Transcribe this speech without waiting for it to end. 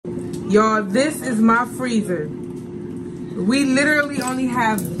Y'all, this is my freezer. We literally only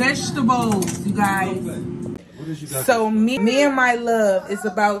have vegetables, you guys. So me and my love is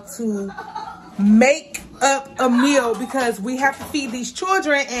about to make up a meal because we have to feed these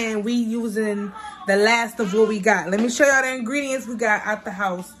children and we using the last of what we got. Let me show y'all the ingredients we got out the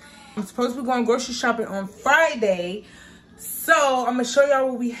house. I'm supposed to be going grocery shopping on Friday. So I'm gonna show y'all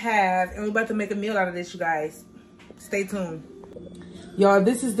what we have and we're about to make a meal out of this, you guys. Stay tuned. Y'all,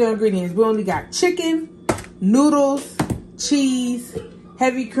 this is the ingredients. We only got chicken, noodles, cheese,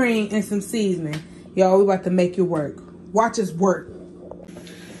 heavy cream, and some seasoning. Y'all, we about to make it work. Watch us work.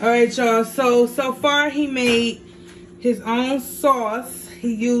 All right, y'all. So far he made his own sauce.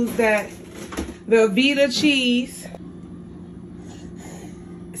 He used the Velveeta cheese,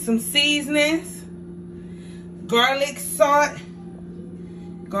 some seasonings, garlic salt,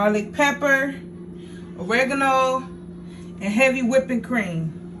 garlic pepper, oregano, and heavy whipping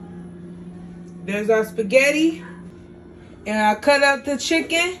cream. There's our spaghetti. And I cut up the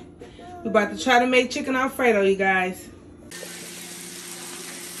chicken. We're about to try to make chicken Alfredo, you guys.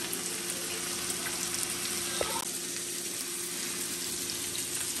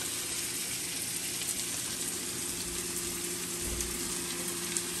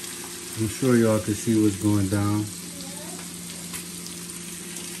 I'm sure y'all can see what's going down.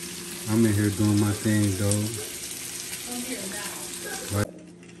 I'm in here doing my thing though.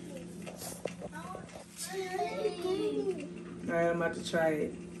 Alright, I'm about to try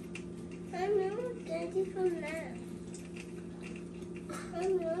it.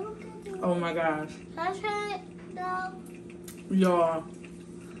 Oh my gosh. Can I try it though? Y'all.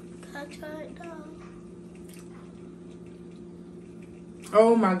 Can I try it though?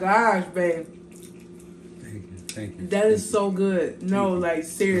 Oh my gosh, babe. Thank you. That is so good. No, like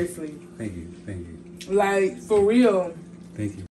seriously. Thank you. Like for real. Thank you.